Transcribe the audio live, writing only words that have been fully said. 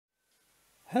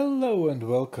Hello and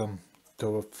welcome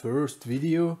to our first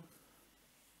video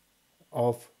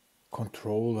of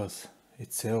controllers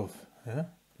itself.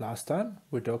 Last time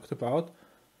we talked about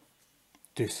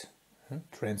this,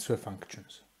 transfer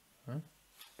functions.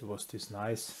 There was this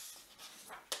nice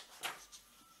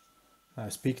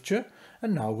picture,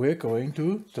 and now we're going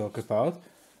to talk about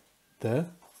the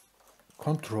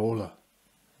controller.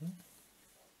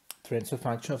 Transfer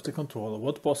function of the controller.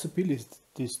 What possibilities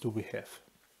do we have?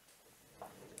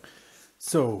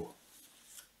 So,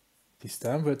 this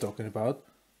time we're talking about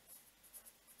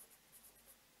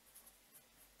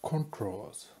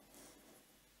controllers.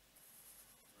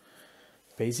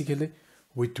 Basically,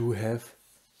 we do have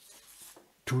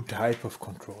two types of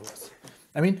controllers.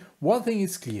 I mean, one thing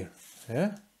is clear,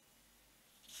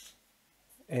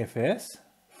 Fs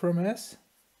from S,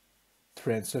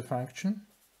 transfer function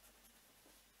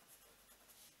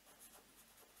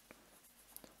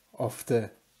of the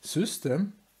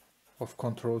system, of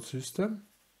control system,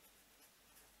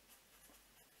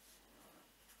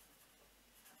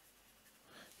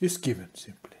 is given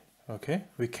simply. Okay,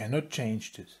 we cannot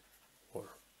change this, or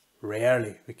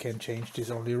rarely. We can change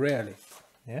this only rarely.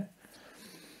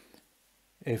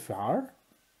 Fr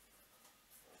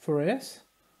for S,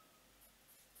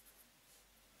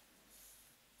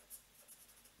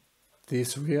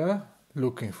 this we are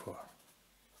looking for.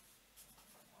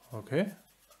 Okay,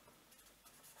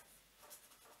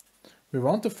 we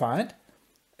want to find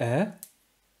a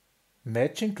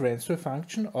matching transfer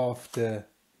function of the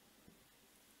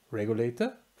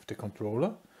regulator, of the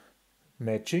controller,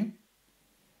 matching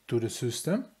to the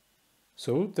system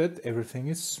so that everything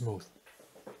is smooth.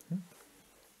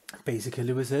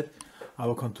 Basically, we said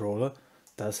our controller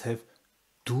does have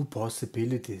two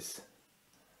possibilities.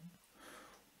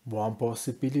 One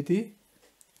possibility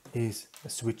is a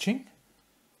switching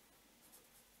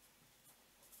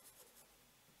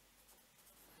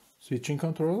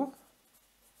controller,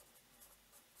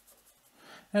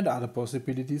 and other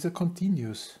possibilities are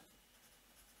continuous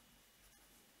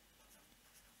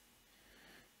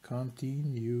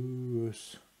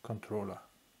controller.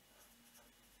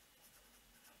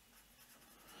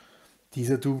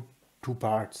 These are two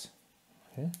parts.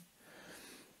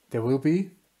 There will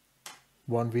be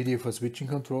one video for switching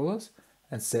controllers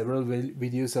and several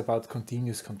videos about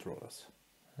continuous controllers.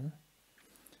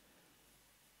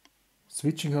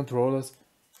 Switching controllers,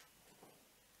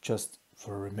 just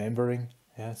for remembering,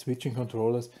 switching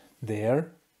controllers,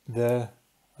 there the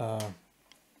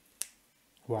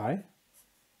Y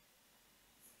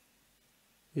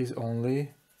is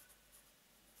only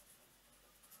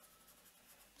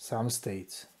some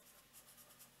states.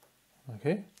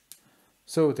 Okay,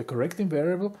 so the correcting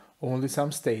variable only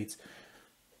some states.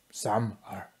 Some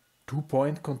are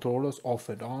 2-point controllers off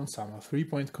and on, some are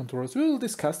 3-point controllers. We will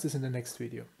discuss this in the next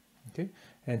video. Okay,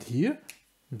 and here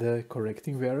the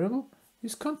correcting variable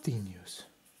is continuous.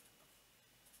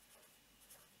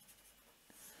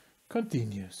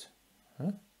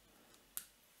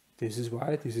 This is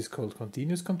why this is called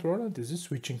continuous controller. This is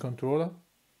switching controller.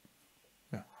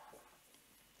 Like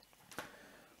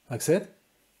I said,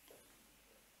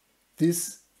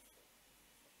 this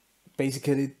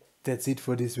basically that's it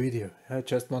for this video. I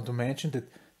just want to mention that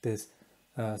this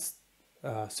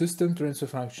system transfer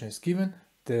function is given,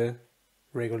 the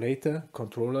regulator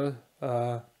controller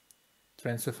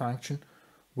transfer function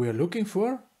we are looking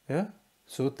for,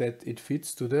 so that it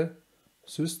fits to the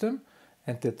system,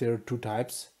 and that there are two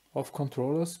types of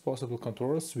controllers, possible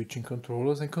controllers, switching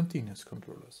controllers and continuous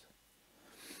controllers.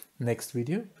 Next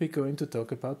video we're going to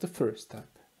talk about the first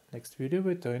type. Next video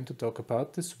we're going to talk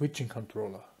about the switching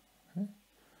controller.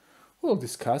 We'll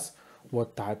discuss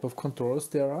what type of controllers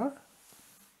there are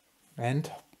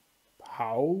and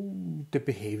how the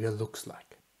behavior looks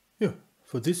like.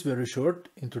 For this very short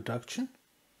introduction,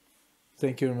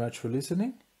 thank you very much for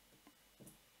listening.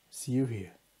 See you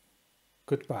here.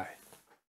 Goodbye.